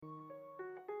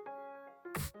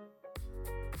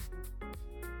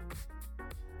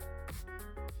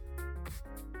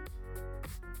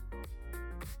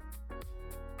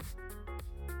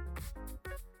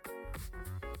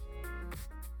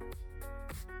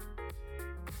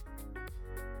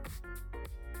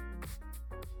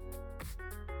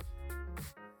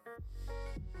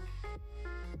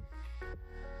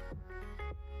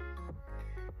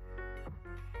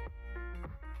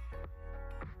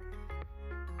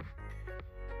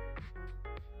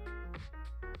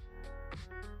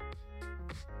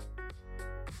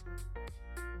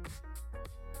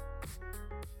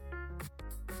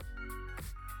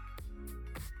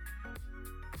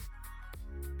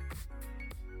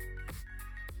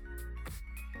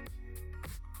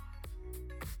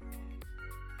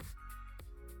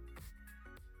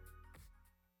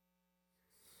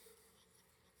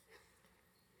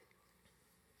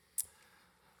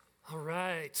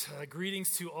right.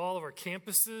 Greetings to all of our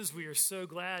campuses. We are so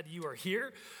glad you are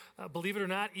here. Believe it or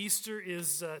not, Easter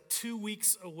is 2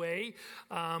 weeks away.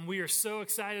 We are so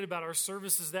excited about our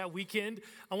services that weekend.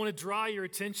 I want to draw your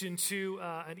attention to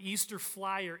an Easter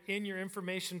flyer in your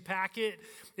information packet.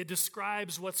 It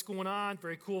describes what's going on.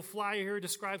 Very cool flyer here. It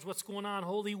describes what's going on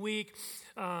Holy Week,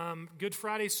 Good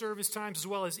Friday service times, as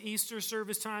well as Easter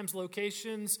service times,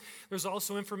 locations. There's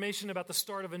also information about the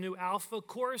start of a new Alpha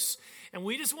course. And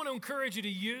we just want to encourage you to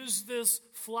use this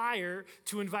flyer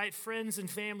to invite friends and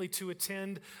family to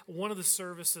attend one of the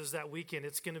services that weekend.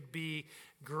 It's going to be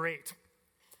great.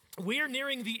 We are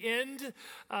nearing the end,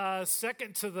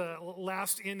 second to the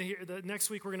last end here. Next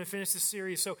week we're going to finish this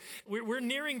series. So we're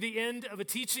nearing the end of a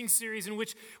teaching series in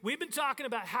which we've been talking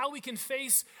about how we can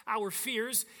face our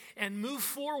fears and move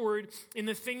forward in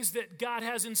the things that God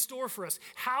has in store for us.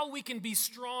 How we can be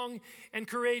strong and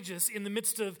courageous in the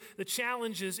midst of the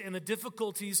challenges and the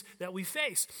difficulties that we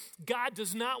face. God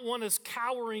does not want us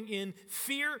cowering in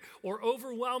fear or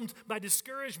overwhelmed by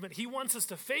discouragement. He wants us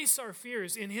to face our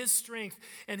fears in His strength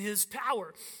and His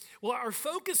power. Well, our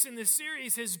focus in this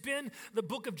series has been the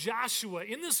book of Joshua.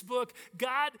 In this book,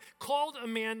 God called a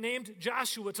man named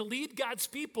Joshua to lead God's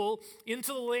people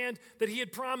into the land that He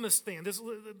had promised them.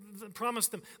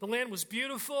 The land was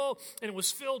beautiful and it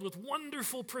was filled with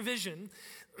wonderful provision.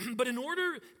 But in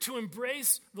order to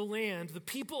embrace the land, the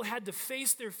people had to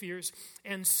face their fears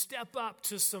and step up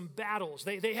to some battles.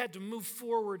 They had to move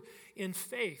forward in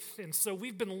faith. And so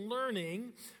we've been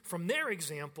learning from their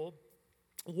example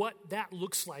what that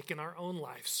looks like in our own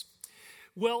lives.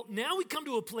 Well, now we come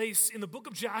to a place in the book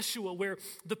of Joshua where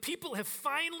the people have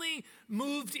finally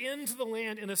moved into the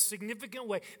land in a significant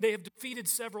way. They have defeated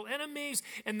several enemies,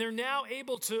 and they're now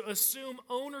able to assume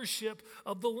ownership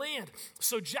of the land.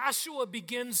 So Joshua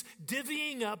begins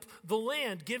divvying up the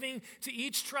land, giving to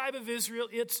each tribe of Israel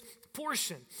its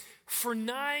portion. For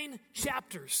 9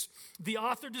 chapters, the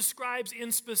author describes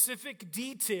in specific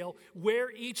detail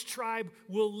where each tribe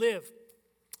will live.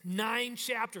 9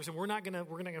 chapters, and we're not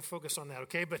gonna focus on that,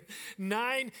 okay? But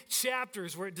 9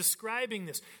 chapters where describing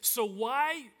this. So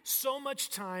why so much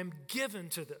time given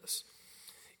to this?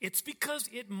 It's because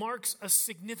it marks a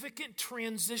significant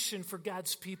transition for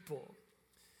God's people.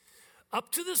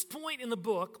 Up to this point in the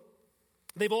book,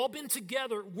 they've all been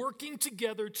together, working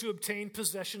together to obtain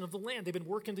possession of the land. They've been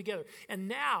working together. And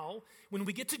now, when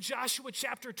we get to Joshua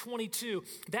chapter 22,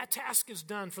 that task is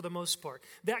done for the most part.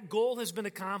 That goal has been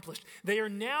accomplished. They are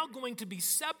now going to be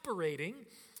separating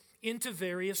into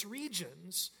various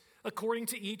regions according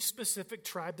to each specific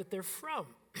tribe that they're from.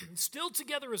 Still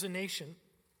together as a nation,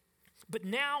 but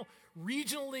now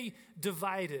regionally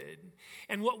divided.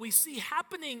 And what we see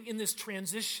happening in this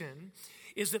transition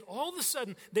is that all of a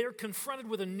sudden they are confronted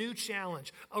with a new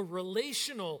challenge, a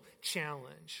relational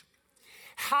challenge.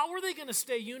 How are they going to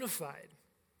stay unified?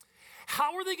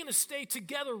 How are they going to stay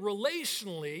together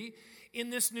relationally in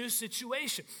this new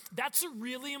situation? That's a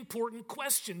really important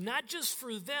question, not just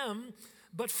for them,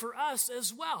 but for us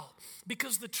as well.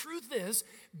 Because the truth is,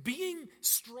 being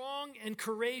strong and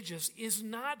courageous is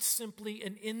not simply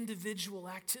an individual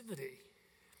activity.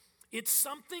 It's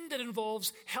something that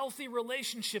involves healthy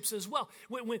relationships as well.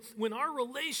 When our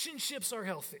relationships are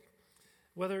healthy,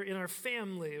 whether in our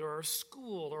family or our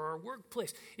school or our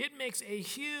workplace, it makes a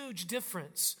huge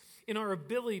difference in our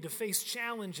ability to face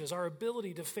challenges, our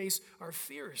ability to face our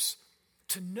fears,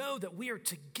 to know that we are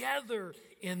together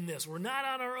in this. We're not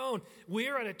on our own. We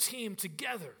are on a team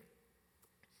together.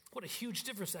 What a huge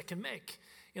difference that can make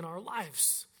in our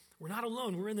lives. We're not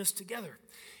alone. We're in this together.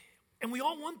 And we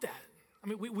all want that. I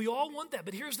mean, we all want that,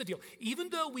 but here's the deal. Even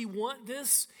though we want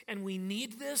this and we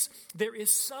need this, there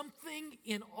is something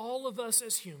in all of us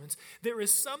as humans, there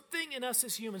is something in us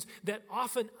as humans that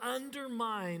often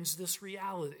undermines this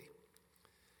reality.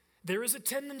 There is a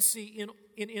tendency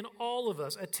in all of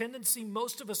us, a tendency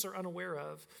most of us are unaware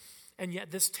of, and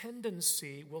yet this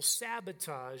tendency will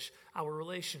sabotage our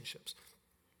relationships.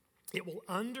 It will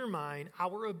undermine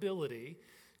our ability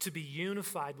to be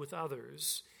unified with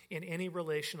others in any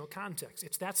relational context.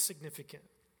 It's that significant.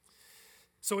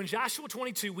 So in Joshua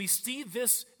 22, we see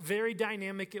this very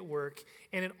dynamic at work,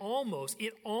 and it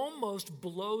almost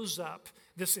blows up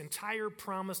this entire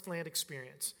promised land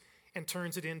experience and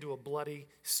turns it into a bloody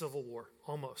civil war,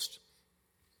 almost.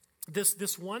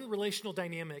 This one relational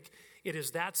dynamic, it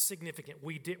is that significant.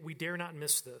 We dare not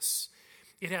miss this.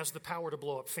 It has the power to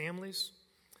blow up families,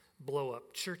 blow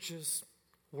up churches,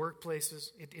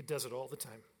 workplaces. It does it all the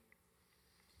time.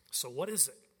 So what is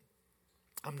it?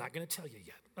 I'm not going to tell you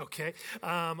yet, okay?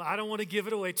 I don't want to give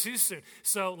it away too soon.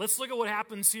 So let's look at what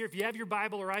happens here. If you have your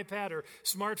Bible or iPad or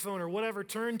smartphone or whatever,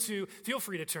 feel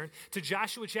free to turn to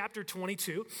Joshua chapter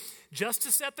 22. Just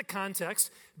to set the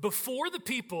context, before the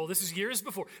people, this is years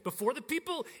before the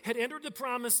people had entered the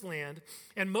promised land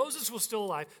and Moses was still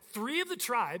alive, 3 of the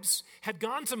tribes had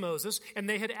gone to Moses and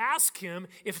they had asked him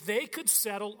if they could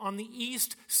settle on the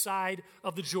east side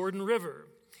of the Jordan River.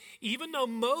 Even though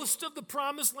most of the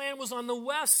promised land was on the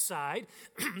west side,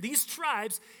 these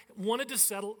tribes wanted to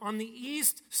settle on the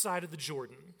east side of the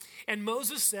Jordan. And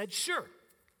Moses said, sure.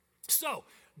 So,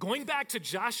 going back to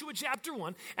Joshua chapter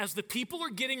 1, as the people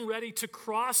are getting ready to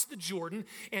cross the Jordan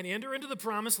and enter into the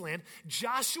promised land,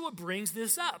 Joshua brings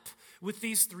this up with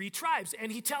these 3 tribes.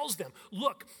 And he tells them,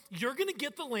 look, you're going to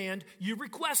get the land you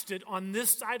requested on this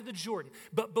side of the Jordan.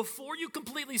 But before you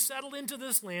completely settle into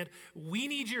this land, we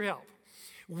need your help.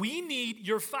 We need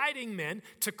your fighting men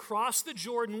to cross the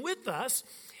Jordan with us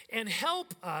and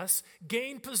help us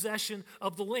gain possession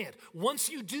of the land. Once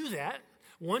you do that,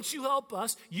 once you help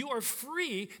us, you are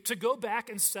free to go back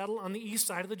and settle on the east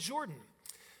side of the Jordan.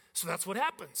 So that's what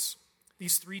happens.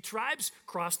 These 3 tribes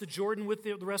cross the Jordan with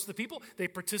the rest of the people. They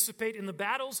participate in the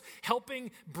battles,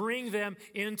 helping them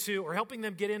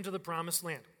get into the promised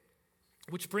land.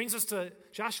 Which brings us to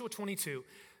Joshua 22,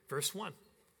 verse 1.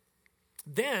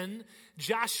 Then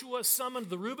Joshua summoned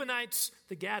the Reubenites,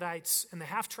 the Gadites, and the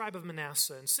half-tribe of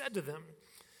Manasseh and said to them,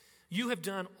 you have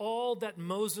done all that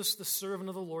Moses, the servant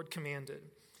of the Lord, commanded,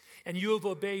 and you have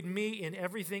obeyed me in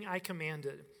everything I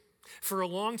commanded. For a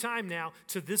long time now,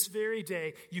 to this very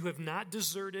day, you have not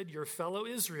deserted your fellow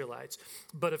Israelites,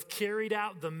 but have carried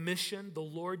out the mission the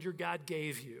Lord your God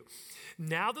gave you.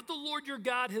 Now that the Lord your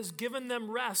God has given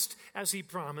them rest, as he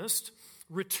promised,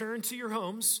 return to your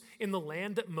homes in the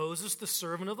land that Moses, the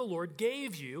servant of the Lord,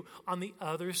 gave you on the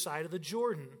other side of the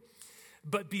Jordan.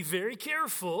 But be very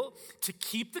careful to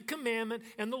keep the commandment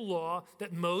and the law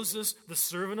that Moses, the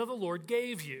servant of the Lord,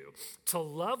 gave you, to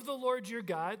love the Lord your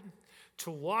God,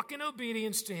 to walk in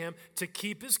obedience to him, to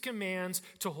keep his commands,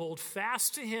 to hold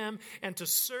fast to him, and to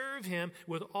serve him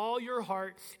with all your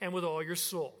heart and with all your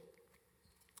soul.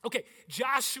 Okay,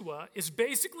 Joshua is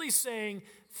basically saying,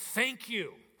 thank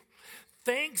you.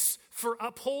 Thanks for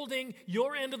upholding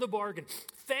your end of the bargain.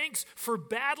 Thanks for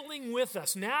battling with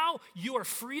us. Now you are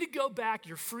free to go back.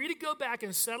 You're free to go back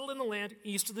and settle in the land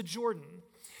east of the Jordan.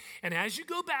 And as you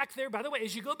go back there, by the way,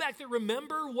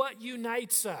 remember what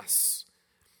unites us.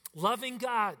 Loving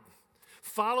God,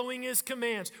 following his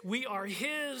commands. We are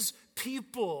his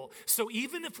people. So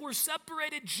even if we're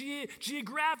separated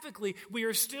geographically, we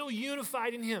are still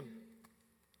unified in him.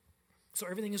 So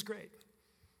everything is great.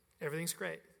 Everything's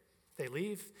great. They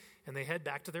leave and they head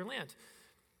back to their land.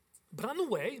 But on the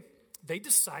way, they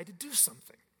decide to do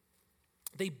something.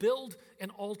 They build an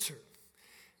altar.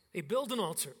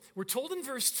 We're told in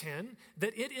verse 10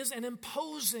 that it is an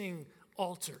imposing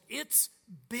altar. It's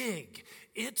big.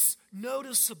 It's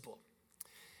noticeable.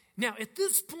 Now, at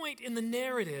this point in the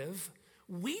narrative,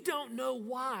 we don't know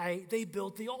why they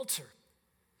built the altar.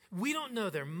 We don't know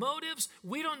their motives.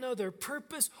 We don't know their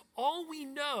purpose. All we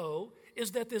know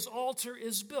is that this altar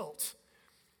is built.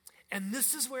 And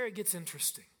this is where it gets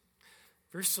interesting.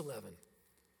 Verse 11.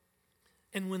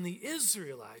 And when the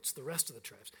Israelites, the rest of the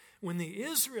tribes, when the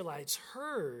Israelites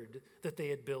heard that they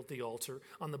had built the altar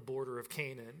on the border of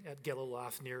Canaan at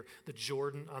Geliloth near the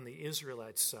Jordan on the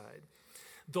Israelite side,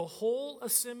 the whole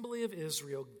assembly of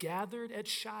Israel gathered at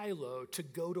Shiloh to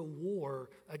go to war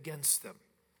against them.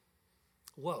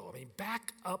 Whoa,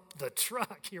 back up the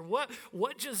truck here. What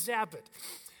just happened?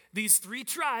 These 3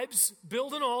 tribes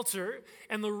build an altar,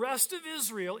 and the rest of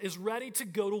Israel is ready to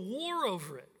go to war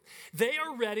over it. They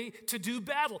are ready to do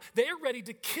battle. They are ready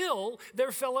to kill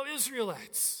their fellow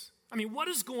Israelites. What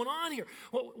is going on here?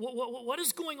 What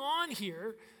is going on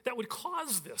here that would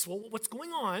cause this? Well, what's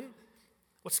going on,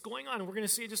 and we're going to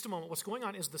see in just a moment, what's going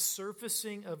on is the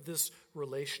surfacing of this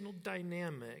relational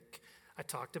dynamic I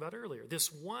talked about earlier.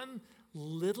 This one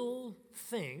little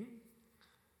thing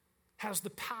has the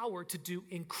power to do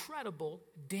incredible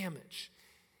damage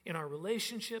in our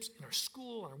relationships, in our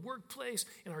school, our workplace,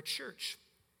 in our church.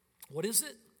 What is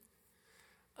it?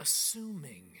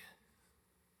 Assuming.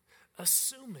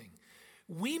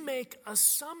 We make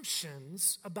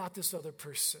assumptions about this other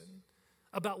person,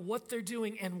 about what they're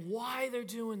doing and why they're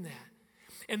doing that.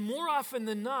 And more often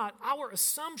than not, our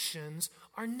assumptions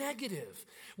are negative.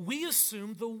 We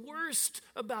assume the worst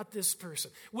about this person.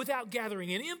 Without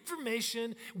gathering any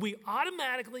information, we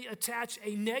automatically attach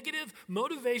a negative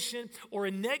motivation or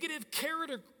a negative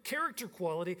character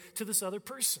quality to this other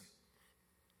person.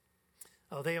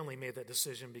 Oh, they only made that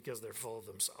decision because they're full of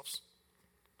themselves.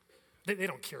 They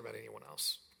don't care about anyone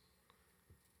else.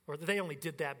 Or they only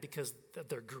did that because of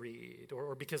their greed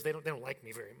or because they don't like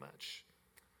me very much.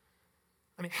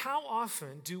 I mean, how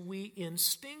often do we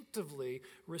instinctively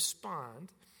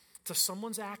respond to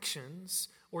someone's actions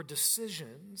or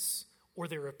decisions or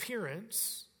their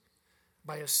appearance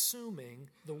by assuming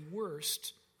the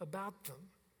worst about them?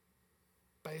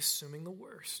 By assuming the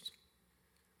worst.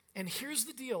 And here's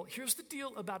the deal. Here's the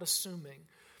deal about assuming.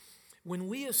 When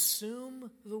we assume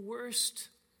the worst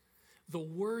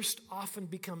often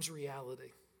becomes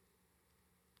reality.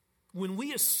 When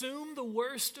we assume the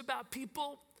worst about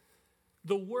people,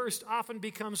 the worst often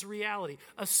becomes reality.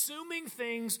 Assuming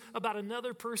things about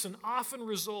another person often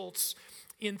results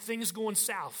in things going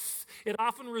south. It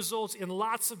often results in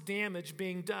lots of damage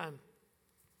being done.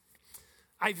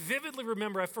 I vividly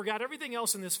remember, I forgot everything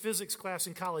else in this physics class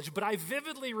in college, but I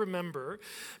vividly remember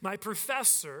my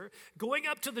professor going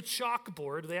up to the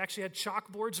chalkboard. They actually had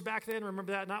chalkboards back then.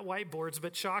 Remember that? Not whiteboards,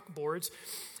 but chalkboards.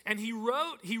 And he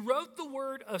wrote the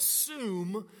word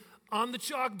assume on the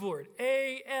chalkboard.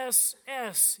 A-S-S-U-M-E.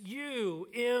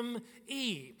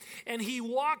 And he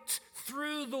walked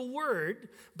through the word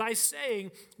by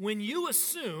saying, when you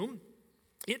assume,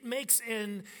 it makes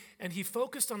and he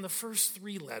focused on the first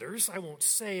three letters. I won't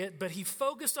say it, but he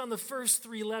focused on the first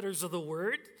three letters of the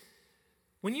word.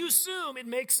 When you assume, it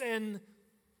makes an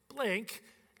blank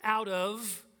out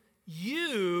of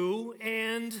you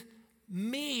and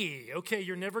me. Okay,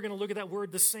 you're never going to look at that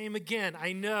word the same again.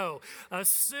 I know.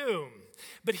 Assume.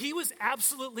 But he was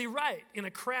absolutely right in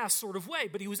a crass sort of way,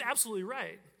 but he was absolutely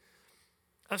right.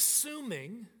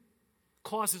 Assuming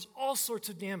causes all sorts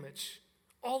of damage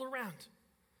all around.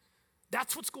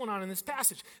 That's what's going on in this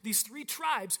passage. These three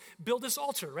tribes build this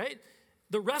altar, right?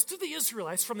 The rest of the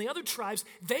Israelites from the other tribes,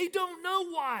 they don't know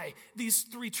why these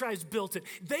three tribes built it.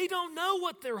 They don't know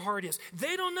what their heart is.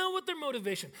 They don't know what their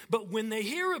motivation. But when they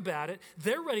hear about it,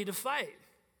 they're ready to fight.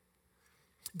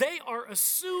 They are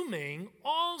assuming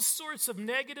all sorts of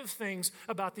negative things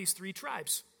about these three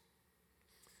tribes.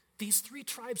 These three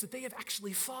tribes that they have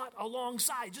actually fought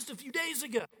alongside just a few days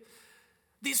ago.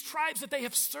 These tribes that they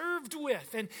have served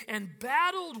with and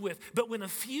battled with. But when a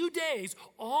few days,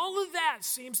 all of that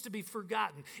seems to be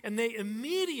forgotten. And they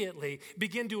immediately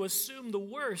begin to assume the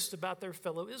worst about their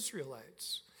fellow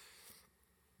Israelites.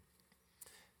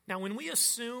 Now, when we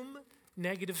assume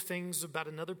negative things about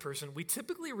another person, we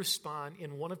typically respond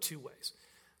in one of two ways.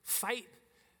 Fight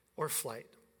or flight.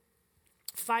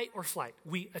 Fight or flight.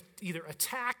 We either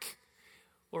attack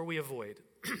or we avoid.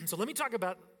 So let me talk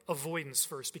about avoidance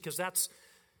first, because that's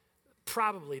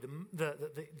probably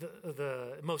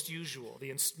the most usual,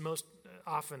 most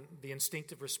often the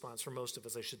instinctive response for most of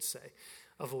us, I should say,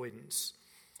 avoidance.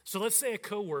 So let's say a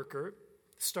coworker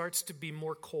starts to be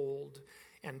more cold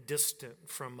and distant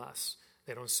from us.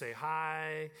 They don't say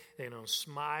hi, they don't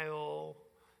smile,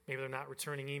 maybe they're not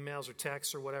returning emails or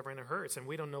texts or whatever, and it hurts, and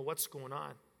we don't know what's going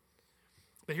on.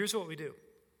 But here's what we do.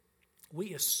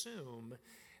 We assume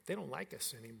they don't like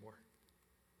us anymore.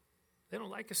 They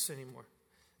don't like us anymore.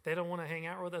 They don't want to hang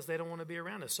out with us. They don't want to be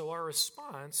around us. So our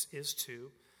response is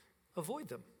to avoid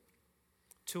them.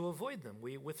 To avoid them,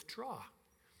 we withdraw.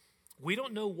 We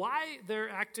don't know why they're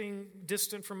acting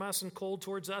distant from us and cold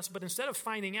towards us, but instead of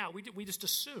finding out, we just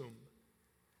assume.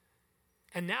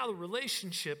 And now the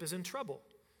relationship is in trouble.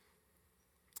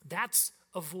 That's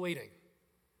avoiding.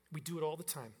 We do it all the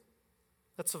time.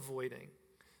 That's avoiding.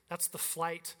 That's the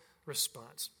flight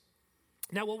response.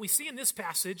 Now, what we see in this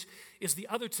passage is the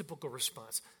other typical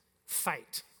response.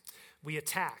 Fight. We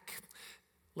attack.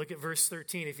 Look at verse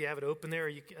 13. If you have it open there,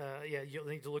 you'll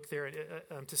need to look there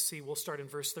to see. We'll start in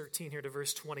verse 13 here to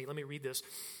verse 20. Let me read this.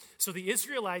 So the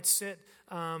Israelites sent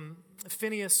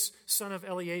Phinehas, son of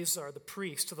Eleazar, the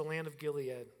priest, to the land of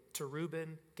Gilead, to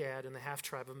Reuben, Gad, and the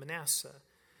half-tribe of Manasseh.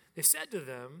 They said to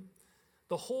them,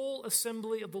 the whole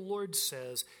assembly of the Lord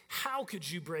says, how could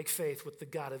you break faith with the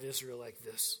God of Israel like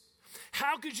this?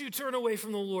 How could you turn away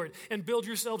from the Lord and build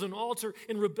yourselves an altar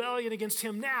in rebellion against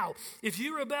him now? If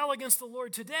you rebel against the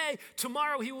Lord today,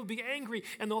 tomorrow he will be angry,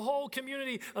 and the whole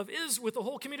community of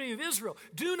Israel.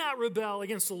 Do not rebel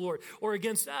against the Lord or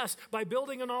against us by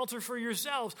building an altar for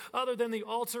yourselves other than the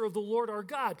altar of the Lord our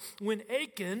God. When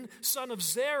Achan, son of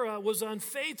Zerah, was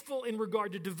unfaithful in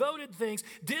regard to devoted things,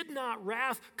 did not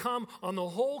wrath come on the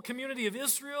whole community of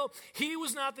Israel? He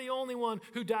was not the only one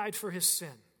who died for his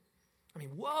sin. I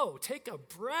mean, whoa, take a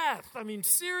breath. I mean,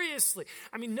 seriously.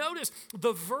 I mean, notice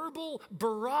the verbal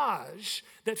barrage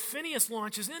that Phinehas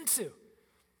launches into.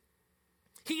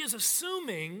 He is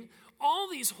assuming all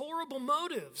these horrible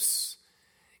motives,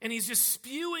 and he's just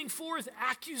spewing forth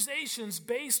accusations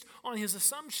based on his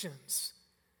assumptions.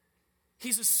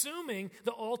 He's assuming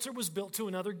the altar was built to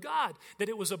another god, that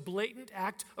it was a blatant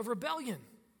act of rebellion.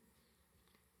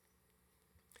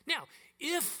 Now,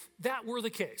 if that were the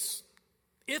case,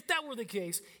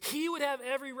 he would have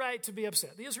every right to be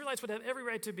upset. The Israelites would have every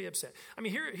right to be upset. I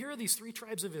mean, here are these three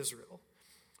tribes of Israel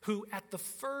who, at the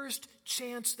first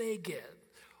chance they get,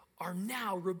 are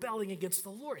now rebelling against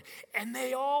the Lord. And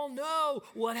they all know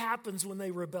what happens when they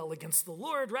rebel against the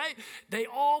Lord, right? They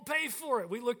all pay for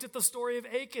it. We looked at the story of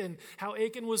Achan, how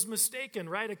Achan was mistaken,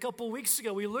 right? A couple weeks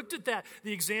ago, we looked at that,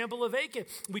 the example of Achan.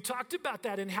 We talked about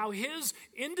that and how his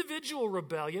individual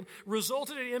rebellion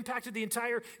resulted and impacted the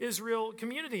entire Israel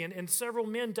community, and several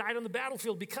men died on the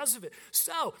battlefield because of it.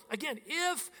 So, again,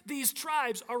 if these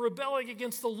tribes are rebelling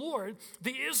against the Lord,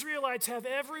 the Israelites have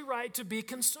every right to be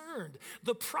concerned.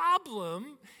 The problem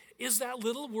is that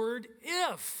little word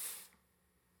if.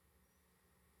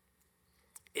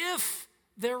 If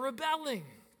they're rebelling.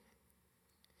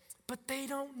 But they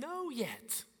don't know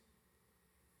yet.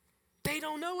 They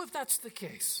don't know if that's the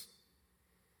case.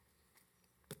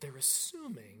 But they're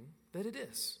assuming that it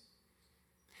is.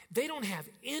 They don't have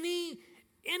any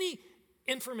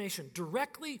information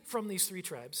directly from these three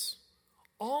tribes.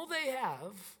 All they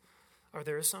have are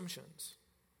their assumptions.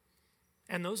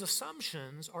 And those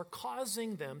assumptions are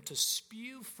causing them to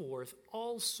spew forth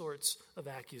all sorts of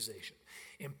accusation,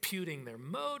 imputing their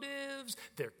motives,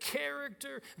 their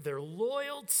character, their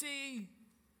loyalty,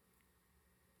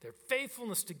 their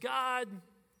faithfulness to God.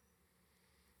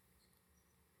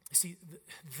 See,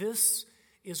 this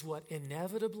is what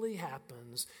inevitably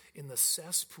happens in the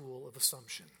cesspool of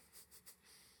assumption.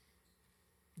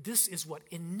 This is what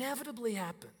inevitably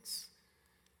happens.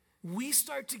 We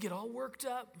start to get all worked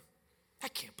up. I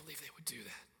can't believe they would do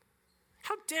that.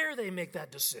 How dare they make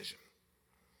that decision?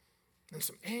 And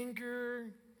some anger,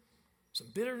 some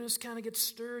bitterness kind of gets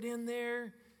stirred in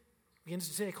there, begins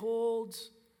to take hold.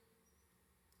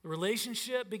 The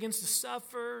relationship begins to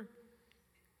suffer.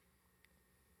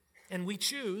 And we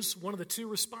choose one of the two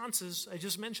responses I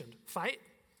just mentioned, fight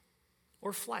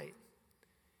or flight.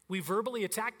 We verbally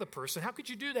attack the person. How could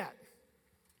you do that?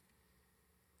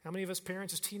 How many of us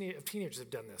parents of teenagers have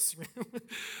done this?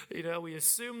 We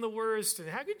assume the worst, and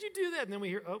how could you do that? And then we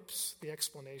hear, oops, the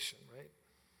explanation, right?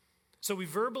 So we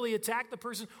verbally attack the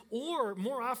person, or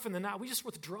more often than not, we just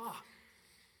withdraw.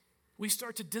 We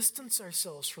start to distance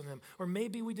ourselves from them, or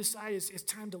maybe we decide it's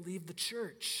time to leave the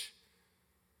church.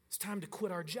 It's time to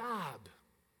quit our job.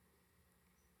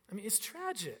 I mean, it's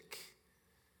tragic.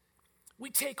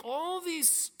 We take all these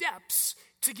steps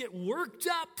to get worked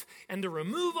up and to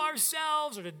remove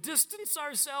ourselves or to distance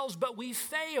ourselves, but we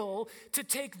fail to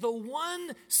take the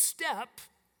one step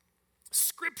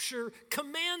Scripture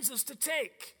commands us to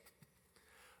take.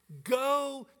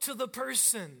 Go to the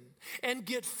person and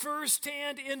get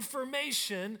firsthand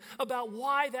information about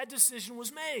why that decision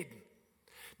was made.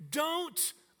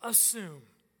 Don't assume.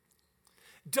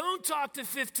 Don't talk to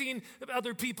 15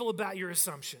 other people about your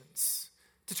assumptions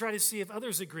to try to see if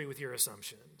others agree with your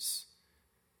assumptions.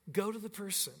 Go to the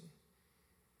person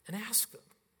and ask them.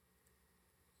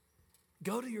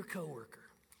 Go to your coworker.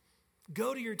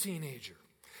 Go to your teenager.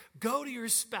 Go to your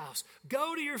spouse.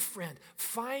 Go to your friend.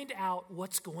 Find out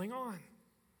what's going on.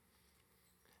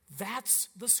 That's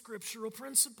the scriptural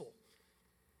principle.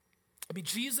 I mean,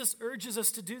 Jesus urges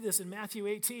us to do this in Matthew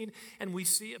 18, and we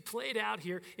see it played out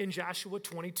here in Joshua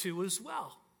 22 as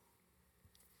well.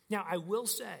 Now, I will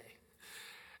say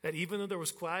that even though there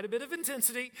was quite a bit of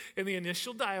intensity in the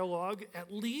initial dialogue,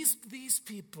 at least these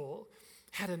people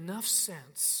had enough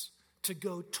sense to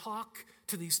go talk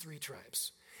to these three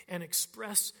tribes and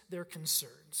express their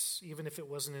concerns, even if it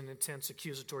wasn't in an intense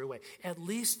accusatory way. At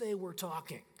least they were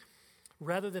talking,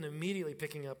 rather than immediately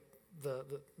picking up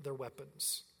their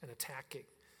weapons and attacking.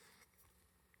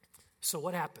 So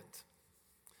what happened?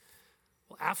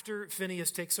 Well, after Phinehas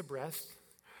takes a breath,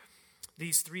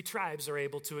 these three tribes are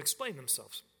able to explain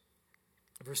themselves.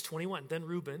 Verse 21, then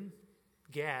Reuben,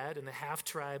 Gad, and the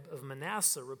half-tribe of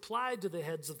Manasseh replied to the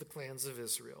heads of the clans of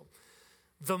Israel,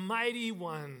 the mighty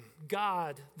one,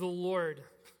 God, the Lord.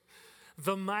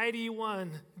 The mighty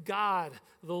one, God,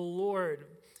 the Lord.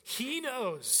 He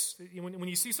knows. When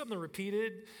you see something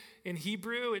repeated in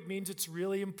Hebrew, it means it's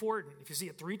really important. If you see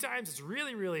it 3 times, it's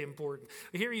really, really important.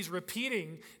 Here he's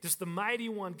repeating just the mighty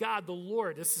one, God, the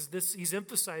Lord. He's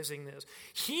emphasizing this.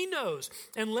 He knows,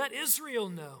 and let Israel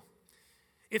know.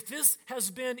 If this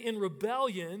has been in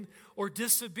rebellion or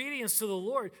disobedience to the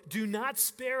Lord, do not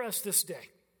spare us this day.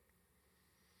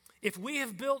 If we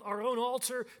have built our own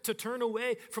altar to turn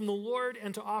away from the Lord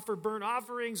and to offer burnt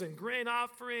offerings and grain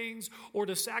offerings or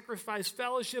to sacrifice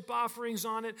fellowship offerings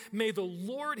on it, may the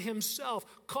Lord himself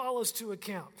call us to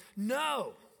account.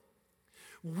 No,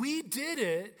 we did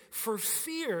it for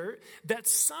fear that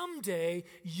someday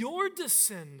your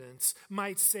descendants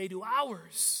might say to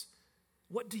ours,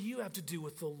 what do you have to do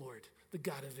with the Lord, the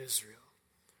God of Israel?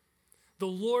 The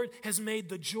Lord has made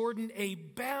the Jordan a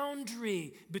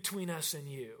boundary between us and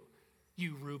you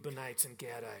Reubenites and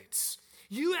Gadites.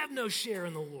 You have no share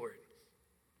in the Lord.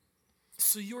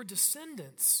 So your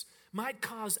descendants might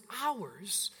cause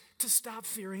ours to stop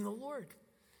fearing the Lord.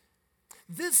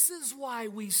 This is why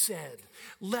we said,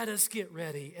 let us get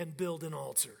ready and build an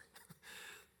altar.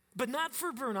 But not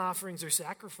for burnt offerings or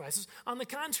sacrifices. On the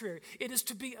contrary, it is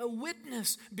to be a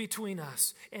witness between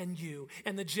us and you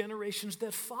and the generations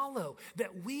that follow,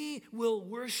 that we will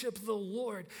worship the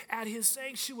Lord at his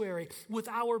sanctuary with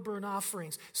our burnt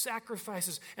offerings,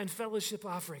 sacrifices, and fellowship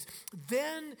offerings.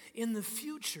 Then in the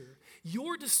future,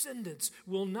 your descendants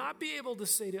will not be able to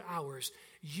say to ours,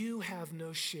 you have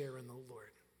no share in the Lord.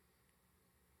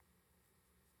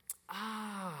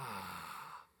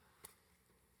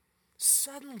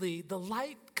 Suddenly, the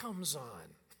light comes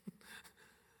on.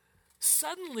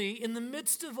 Suddenly, in the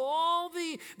midst of all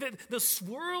the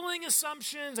swirling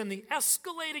assumptions and the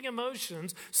escalating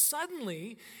emotions,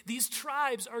 suddenly these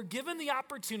tribes are given the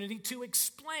opportunity to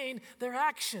explain their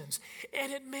actions.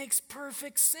 And it makes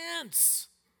perfect sense.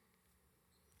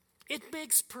 It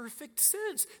makes perfect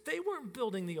sense. They weren't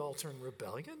building the altar in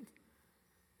rebellion.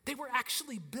 They were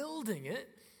actually building it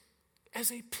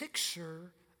as a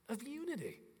picture of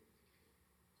unity.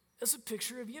 As a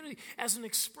picture of unity, as an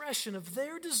expression of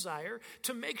their desire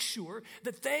to make sure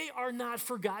that they are not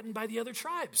forgotten by the other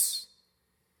tribes.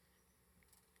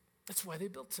 That's why they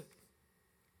built it.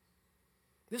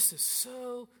 This is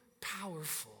so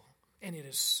powerful, and it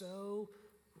is so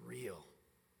real.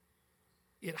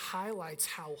 It highlights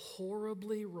how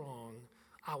horribly wrong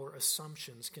our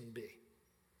assumptions can be.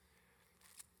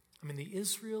 I mean, the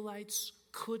Israelites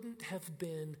couldn't have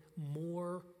been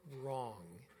more wrong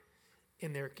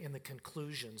in the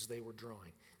conclusions they were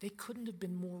drawing. They couldn't have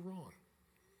been more wrong.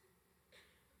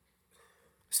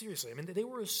 Seriously, I mean, they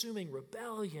were assuming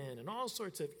rebellion and all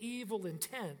sorts of evil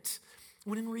intent,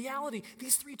 when in reality,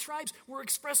 these three tribes were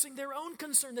expressing their own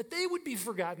concern that they would be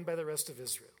forgotten by the rest of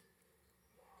Israel.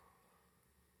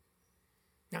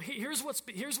 Now, here's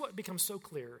what becomes so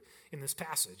clear in this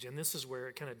passage, and this is where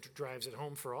it kind of drives it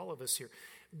home for all of us here.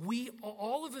 We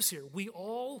all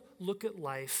look at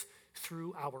life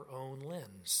through our own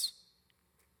lens.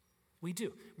 We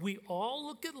do. We all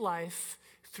look at life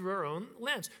through our own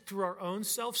lens, through our own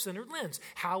self-centered lens,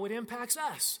 how it impacts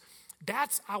us.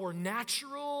 That's our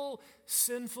natural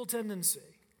sinful tendency.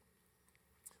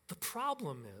 The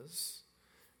problem is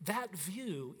that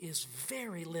view is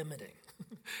very limiting.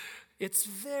 It's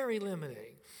very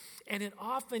limiting. And it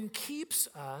often keeps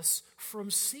us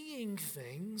from seeing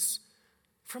things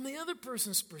from the other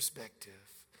person's perspective,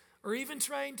 or even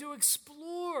trying to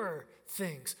explore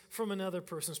things from another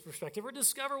person's perspective, or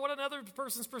discover what another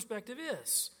person's perspective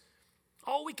is.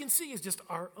 All we can see is just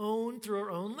our own, through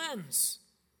our own lens.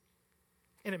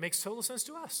 And it makes total sense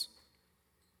to us.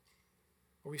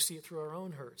 Or we see it through our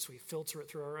own hurts. We filter it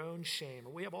through our own shame.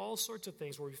 Or we have all sorts of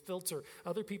things where we filter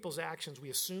other people's actions. We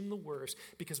assume the worst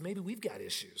because maybe we've got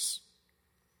issues.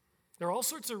 There are all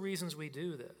sorts of reasons we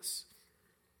do this.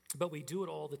 But we do it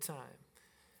all the time.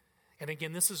 And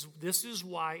again, this is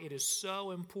why it is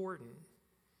so important,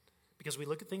 because we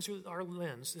look at things through our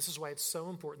lens. This is why it's so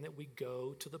important that we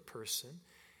go to the person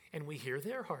and we hear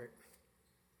their heart.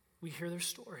 We hear their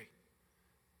story.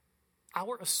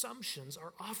 Our assumptions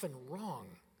are often wrong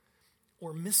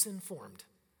or misinformed.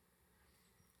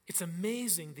 It's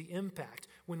amazing the impact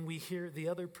when we hear the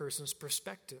other person's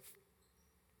perspective.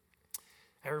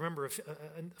 I remember a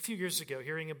few years ago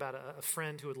hearing about a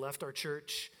friend who had left our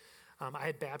church. I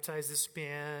had baptized this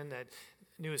man. I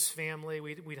knew his family.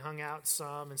 We'd hung out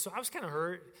some. And so I was kind of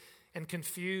hurt and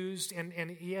confused.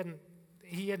 And he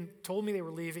hadn't told me they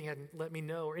were leaving, hadn't let me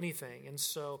know or anything. And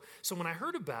so when I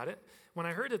heard about it, when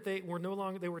I heard that they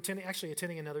were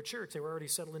attending another church. They were already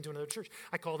settled into another church.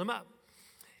 I called him up.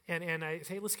 And I said,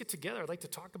 hey, let's get together. I'd like to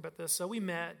talk about this. So we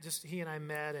met, just he and I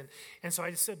met. And so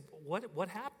I just said, what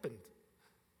happened?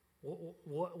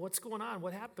 What's going on?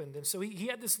 What happened? And so he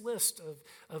had this list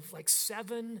of like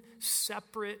 7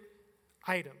 separate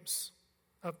items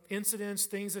of incidents,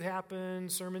 things that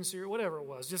happened, sermon series, whatever it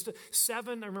was. Just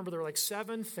 7, I remember there were like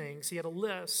 7 things. He had a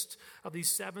list of these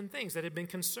 7 things that had been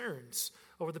concerns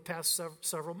over the past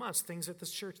several months, things at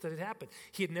this church that had happened.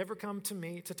 He had never come to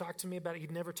me to talk to me about it.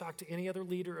 He'd never talked to any other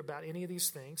leader about any of these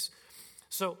things.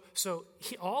 So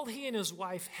all he and his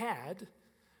wife had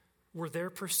were their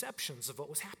perceptions of what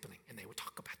was happening, and they would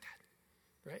talk about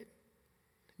that, right?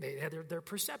 They had their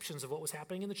perceptions of what was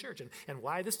happening in the church and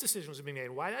why this decision was being made,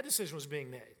 and why that decision was being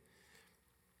made.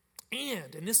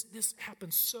 And this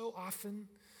happens so often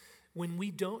when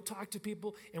we don't talk to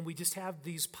people and we just have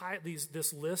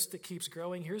this list that keeps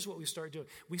growing. Here's what we start doing.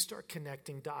 We start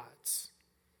connecting dots.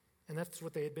 And that's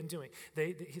what they had been doing.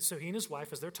 So he and his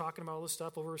wife, as they're talking about all this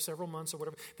stuff over several months or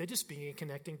whatever, they just began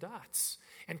connecting dots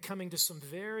and coming to some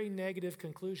very negative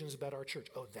conclusions about our church.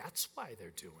 Oh, that's why they're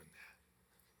doing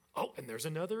that. Oh, and there's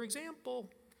another example.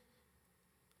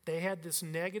 They had this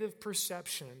negative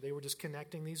perception. They were just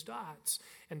connecting these dots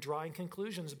and drawing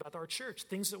conclusions about our church,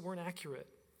 things that weren't accurate.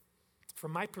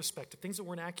 From my perspective, things that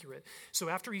weren't accurate. So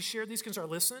after he shared these concerns, I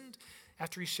listened.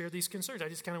 After he shared these concerns, I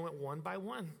just kind of went one by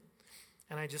one.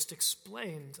 And I just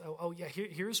explained,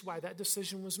 here's why that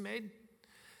decision was made.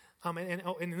 And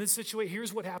in this situation,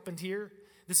 here's what happened here.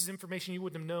 This is information you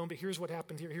wouldn't have known, but here's what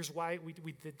happened here. Here's why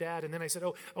we did that. And then I said,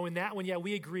 in that one,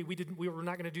 we agree. We were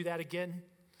not going to do that again.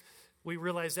 We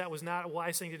realized that was not a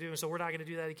wise thing to do, and so we're not going to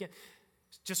do that again.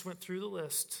 Just went through the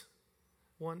list,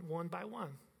 one by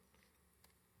one,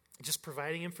 just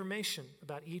providing information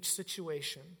about each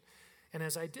situation. And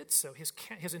as I did so,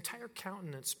 his entire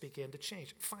countenance began to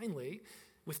change. Finally,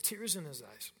 with tears in his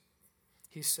eyes,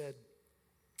 he said,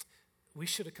 "We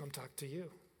should have come talk to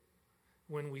you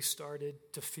when we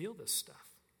started to feel this stuff.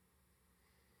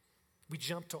 We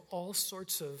jumped to all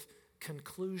sorts of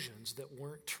conclusions that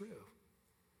weren't true."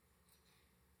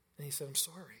 And he said, "I'm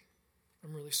sorry.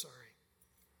 I'm really sorry."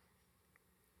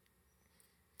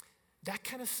 That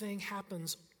kind of thing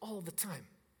happens all the time.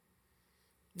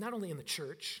 Not only in the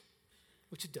church,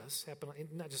 which it does happen,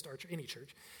 not just our church, any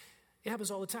church. It happens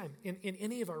all the time in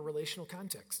any of our relational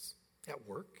contexts. At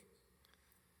work,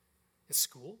 at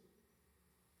school,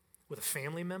 with a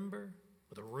family member,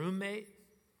 with a roommate,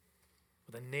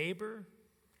 with a neighbor.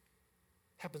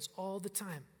 Happens all the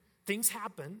time. Things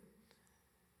happen,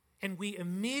 and we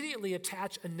immediately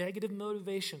attach a negative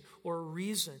motivation or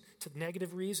a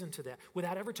negative reason to that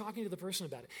without ever talking to the person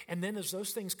about it. And then as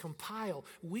those things compile,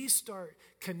 we start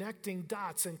connecting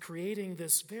dots and creating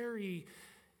this very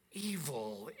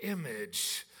evil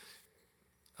image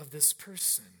of this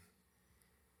person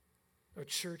or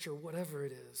church or whatever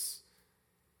it is.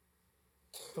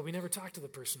 But we never talk to the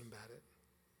person about it.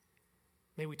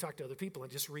 Maybe we talk to other people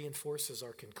and it just reinforces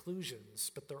our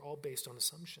conclusions, but they're all based on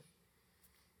assumption.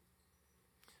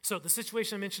 So the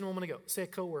situation I mentioned a moment ago, say a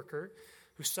coworker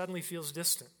who suddenly feels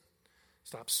distant,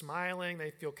 stops smiling,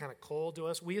 they feel kind of cold to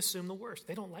us. We assume the worst.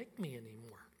 They don't like me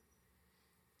anymore.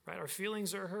 Right? Our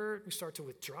feelings are hurt. We start to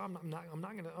withdraw. I'm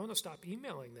going to stop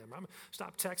emailing them. I'm going to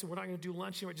stop texting. We're not going to do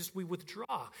lunch anymore. We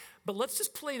withdraw. But let's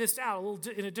just play this out a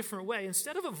little in a different way.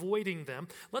 Instead of avoiding them,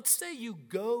 let's say you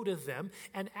go to them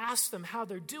and ask them how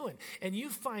they're doing. And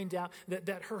you find out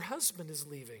that her husband is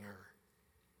leaving her.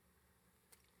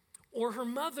 Or her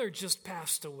mother just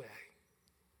passed away.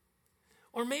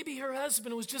 Or maybe her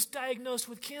husband was just diagnosed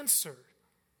with cancer.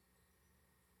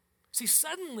 See,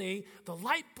 suddenly the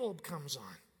light bulb comes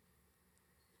on.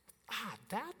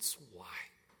 That's why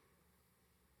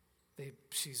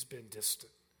she's been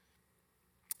distant.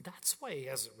 That's why he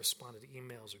hasn't responded to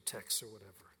emails or texts or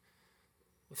whatever,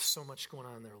 with so much going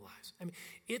on in their lives. I mean,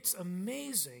 it's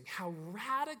amazing how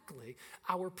radically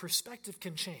our perspective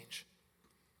can change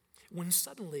when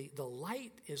suddenly the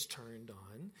light is turned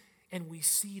on and we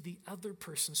see the other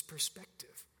person's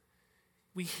perspective.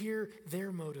 We hear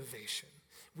their motivation.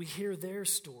 We hear their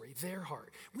story, their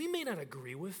heart. We may not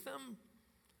agree with them,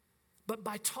 but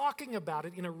by talking about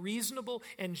it in a reasonable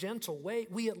and gentle way,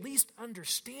 we at least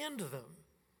understand them.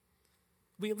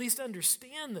 We at least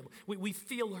understand them. We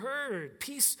feel heard.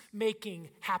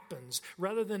 Peacemaking happens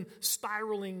rather than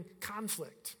spiraling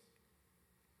conflict.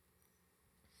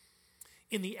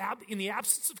 In the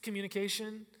absence of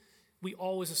communication, we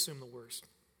always assume the worst.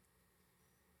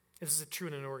 This is true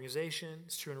in an organization.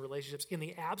 It's true in relationships. In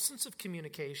the absence of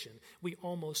communication, we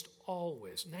almost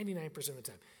always, 99% of the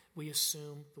time, we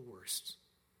assume the worst.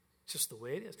 It's just the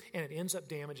way it is. And it ends up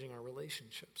damaging our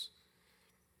relationships.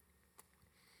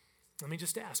 Let me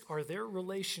just ask, are there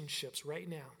relationships right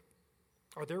now?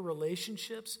 Are there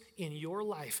relationships in your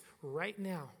life right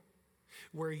now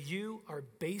where you are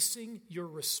basing your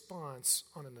response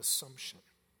on an assumption?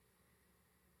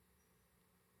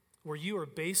 where you are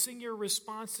basing your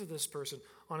response to this person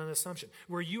on an assumption,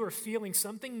 where you are feeling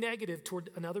something negative toward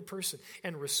another person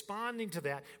and responding to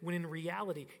that when in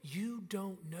reality you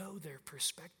don't know their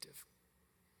perspective.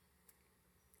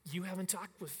 You haven't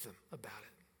talked with them about it.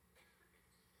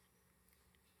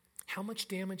 How much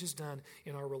damage is done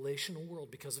in our relational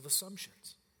world because of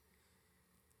assumptions?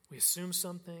 We assume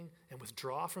something and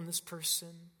withdraw from this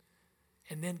person,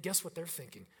 and then guess what they're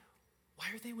thinking? Why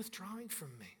are they withdrawing from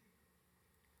me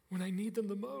when I need them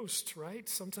the most, right?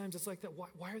 Sometimes it's like that.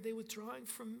 Why are they withdrawing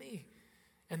from me?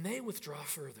 And they withdraw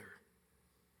further.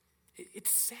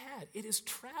 It's sad. It is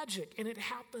tragic, and it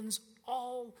happens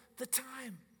all the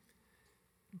time.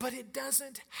 But it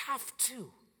doesn't have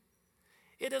to.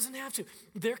 It doesn't have to.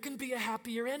 There can be a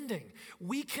happier ending.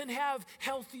 We can have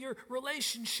healthier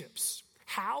relationships.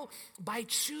 How? By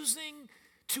choosing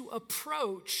to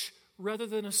approach rather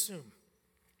than assume.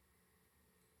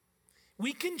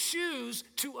 We can choose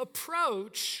to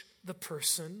approach the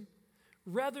person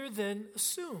rather than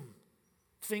assume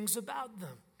things about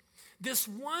them. This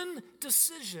one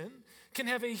decision can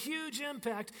have a huge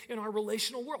impact in our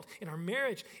relational world, in our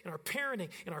marriage, in our parenting,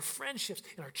 in our friendships,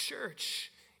 in our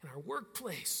church, in our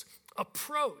workplace.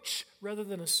 Approach rather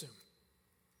than assume.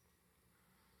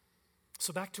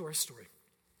 So back to our story.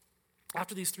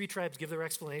 After these three tribes give their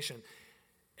explanation,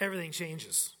 everything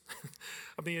changes.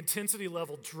 The intensity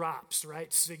level drops,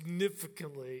 right,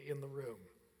 significantly in the room.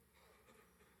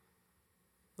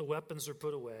 The weapons are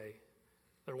put away.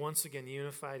 They're once again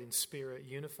unified in spirit,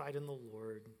 unified in the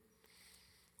Lord.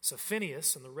 So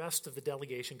Phinehas and the rest of the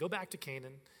delegation go back to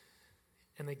Canaan,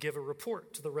 and they give a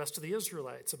report to the rest of the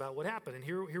Israelites about what happened. And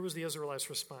here was the Israelites'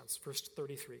 response, verse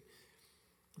 33.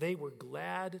 They were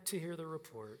glad to hear the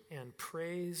report and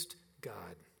praised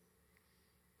God.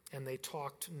 And they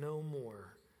talked no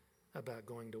more about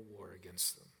going to war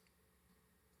against them.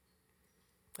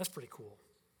 That's pretty cool.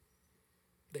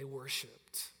 They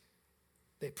worshiped.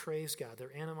 They praised God.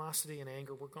 Their animosity and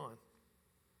anger were gone.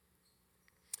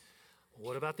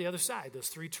 What about the other side? Those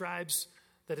three tribes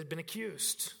that had been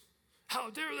accused. How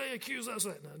dare they accuse us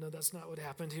of that? No, that's not what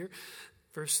happened here.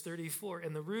 Verse 34,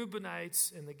 and the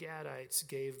Reubenites and the Gadites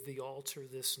gave the altar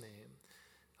this name,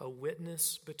 a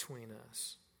witness between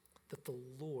us that the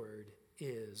Lord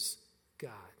is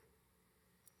God.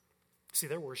 See,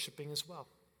 they're worshiping as well,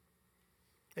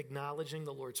 acknowledging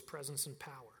the Lord's presence and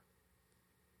power.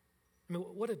 I mean,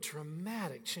 what a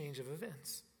dramatic change of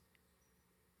events.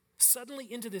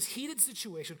 Suddenly into this heated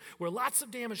situation where lots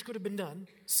of damage could have been done,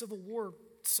 Civil War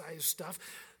size stuff,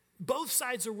 both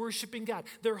sides are worshiping God.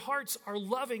 Their hearts are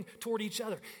loving toward each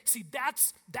other. See,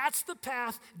 that's the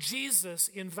path Jesus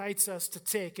invites us to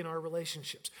take in our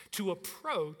relationships, to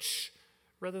approach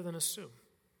rather than assume.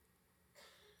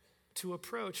 To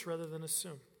approach rather than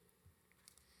assume.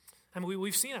 I mean,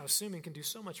 we've seen how assuming can do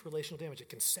so much relational damage. It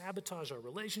can sabotage our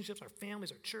relationships, our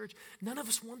families, our church. None of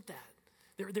us want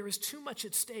that. There is too much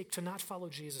at stake to not follow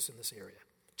Jesus in this area.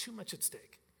 Too much at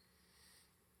stake.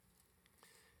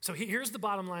 So here's the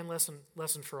bottom line lesson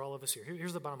for all of us here.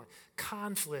 Here's the bottom line.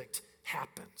 Conflict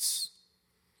happens.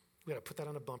 We got to put that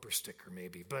on a bumper sticker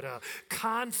maybe. But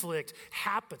conflict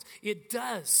happens. It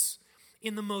does.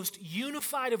 In the most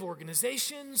unified of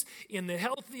organizations, in the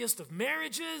healthiest of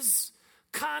marriages,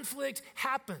 conflict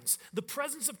happens. The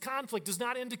presence of conflict does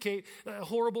not indicate a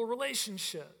horrible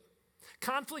relationship.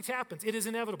 Conflict happens. It is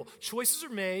inevitable. Choices are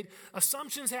made.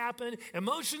 Assumptions happen.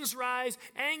 Emotions rise.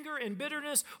 Anger and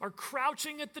bitterness are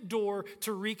crouching at the door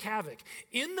to wreak havoc.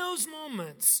 In those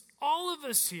moments, all of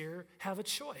us here have a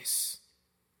choice.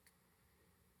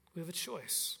 We have a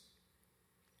choice.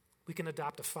 We can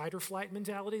adopt a fight or flight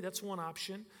mentality. That's one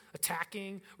option.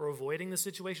 Attacking or avoiding the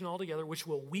situation altogether, which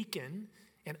will weaken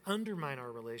and undermine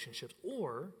our relationships.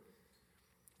 Or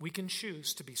we can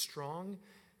choose to be strong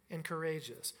and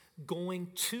courageous, going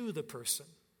to the person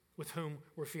with whom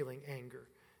we're feeling anger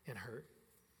and hurt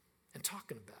and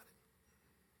talking about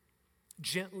it.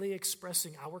 Gently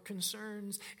expressing our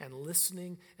concerns and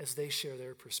listening as they share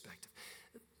their perspective.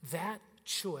 That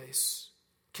choice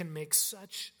can make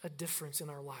such a difference in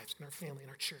our lives, in our family, in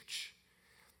our church.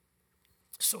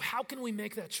 So how can we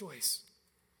make that choice?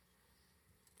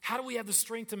 How do we have the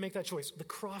strength to make that choice? The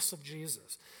cross of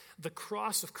Jesus. The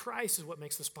cross of Christ is what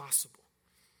makes this possible.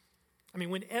 I mean,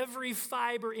 when every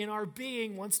fiber in our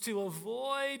being wants to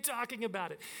avoid talking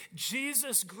about it,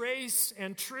 Jesus' grace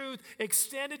and truth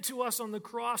extended to us on the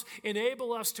cross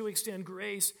enable us to extend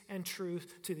grace and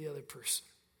truth to the other person.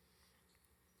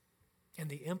 And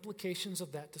the implications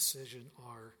of that decision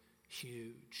are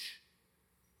huge.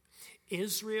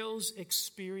 Israel's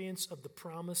experience of the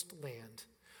promised land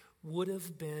would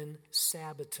have been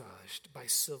sabotaged by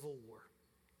civil war.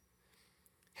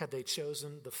 had they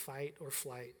chosen the fight or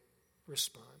flight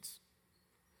response.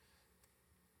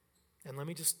 And let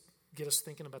me just get us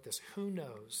thinking about this. Who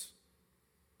knows?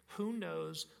 Who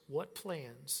knows what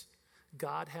plans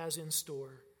God has in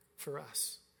store for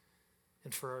us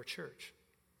and for our church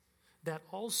that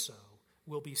also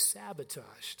will be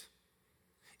sabotaged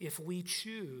if we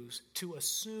choose to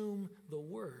assume the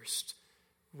worst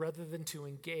rather than to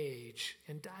engage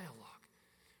in dialogue.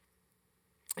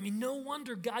 I mean, no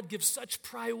wonder God gives such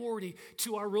priority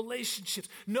to our relationships.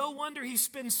 No wonder he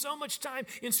spends so much time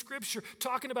in Scripture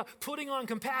talking about putting on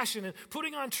compassion and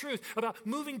putting on truth, about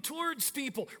moving towards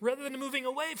people rather than moving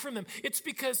away from them. It's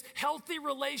because healthy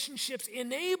relationships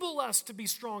enable us to be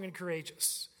strong and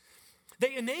courageous.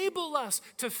 They enable us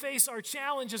to face our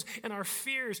challenges and our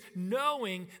fears,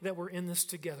 knowing that we're in this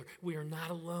together. We are not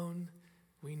alone.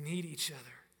 We need each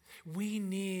other. We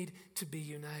need to be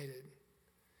united.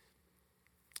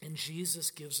 And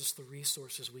Jesus gives us the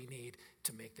resources we need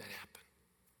to make that happen.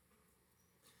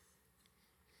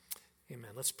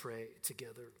 Amen. Let's pray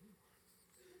together.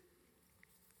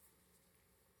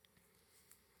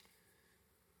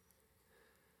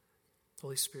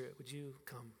 Holy Spirit, would you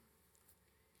come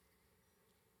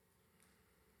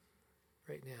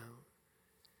right now?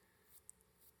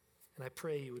 And I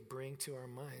pray you would bring to our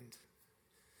mind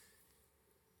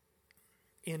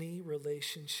any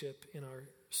relationship in our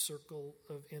circle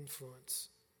of influence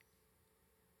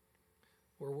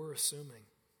where we're assuming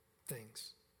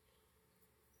things,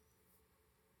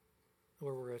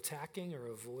 where we're attacking or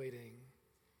avoiding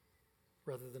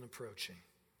rather than approaching,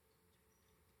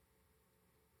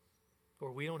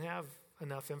 or we don't have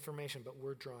enough information, but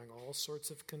we're drawing all sorts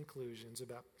of conclusions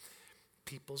about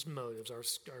people's motives, our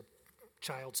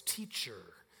child's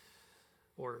teacher,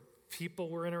 or people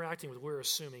we're interacting with. We're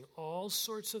assuming all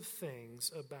sorts of things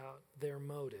about their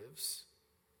motives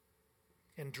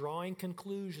and drawing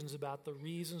conclusions about the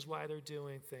reasons why they're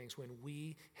doing things when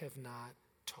we have not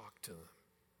talked to them.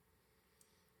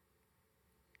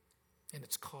 And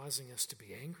it's causing us to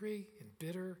be angry and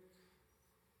bitter,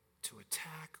 to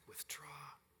attack, withdraw.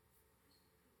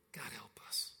 God help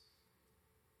us.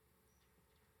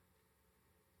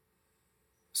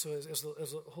 So as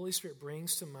the Holy Spirit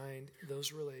brings to mind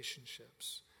those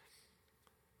relationships,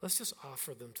 let's just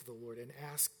offer them to the Lord and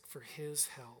ask for his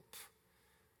help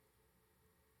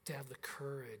to have the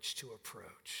courage to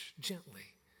approach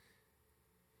gently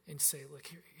and say, look,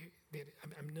 here,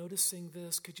 I'm noticing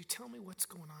this. Could you tell me what's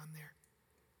going on there?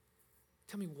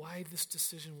 Tell me why this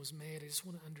decision was made. I just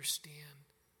want to understand.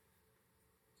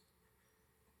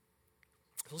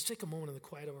 Let's take a moment in the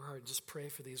quiet of our heart and just pray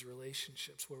for these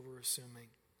relationships where we're assuming.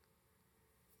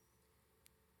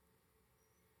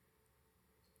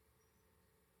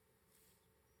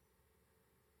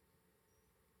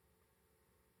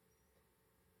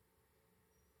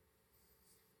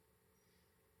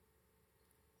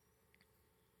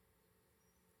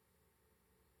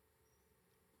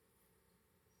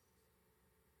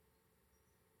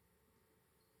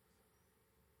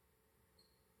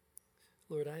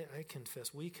 Lord, I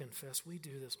confess, we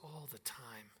do this all the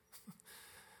time.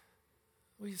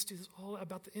 We just do this all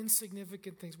about the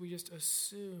insignificant things. We just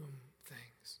assume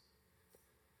things.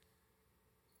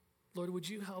 Lord, would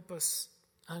you help us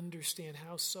understand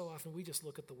how so often we just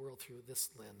look at the world through this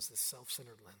lens, this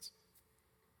self-centered lens.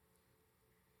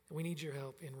 And we need your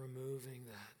help in removing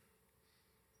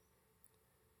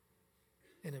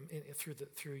that. And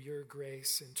through your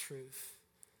grace and truth,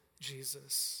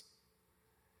 Jesus.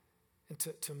 And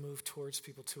to move towards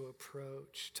people, to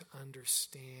approach, to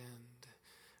understand,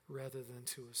 rather than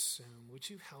to assume. Would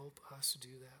you help us do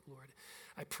that, Lord?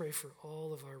 I pray for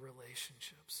all of our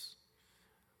relationships.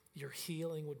 Your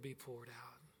healing would be poured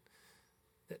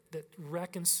out. That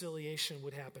reconciliation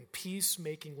would happen.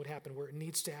 Peacemaking would happen where it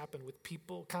needs to happen with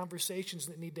people. Conversations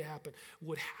that need to happen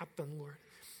would happen, Lord.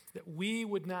 That we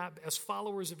would not, as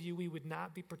followers of you, we would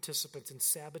not be participants in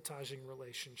sabotaging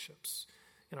relationships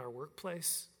in our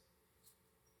workplace,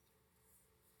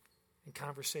 in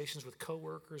conversations with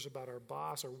coworkers about our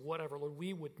boss or whatever. Lord,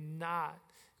 we would not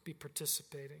be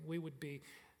participating. We would be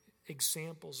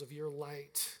examples of your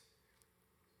light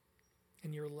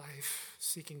in your life,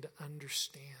 seeking to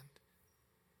understand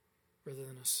rather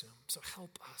than assume. So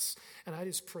help us. And I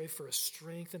just pray for a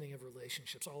strengthening of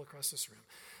relationships all across this room,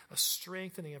 a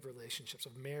strengthening of relationships,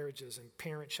 of marriages and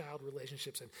parent-child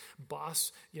relationships and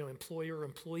boss,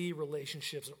 employer-employee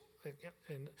relationships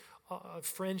and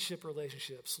friendship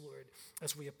relationships, Lord,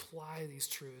 as we apply these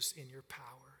truths in your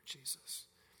power, Jesus.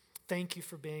 Thank you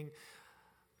for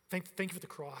thank you for the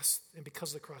cross. And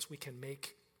because of the cross, we can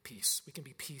make peace. We can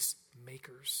be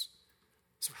peacemakers.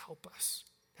 So help us.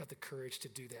 have the courage to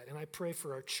do that. And I pray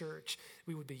for our church,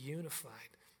 we would be unified.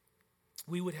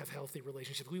 We would have healthy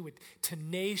relationships. We would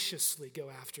tenaciously go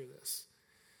after this.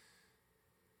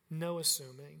 No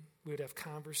assuming. We would have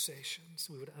conversations.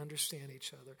 We would understand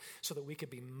each other so that we could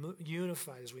be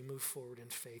unified as we move forward in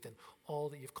faith and all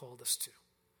that you've called us to.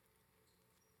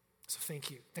 So thank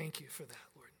you. Thank you for that,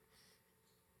 Lord.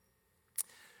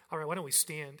 All right, why don't we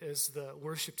stand as the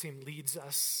worship team leads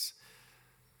us?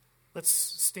 Let's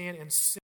stand and sing.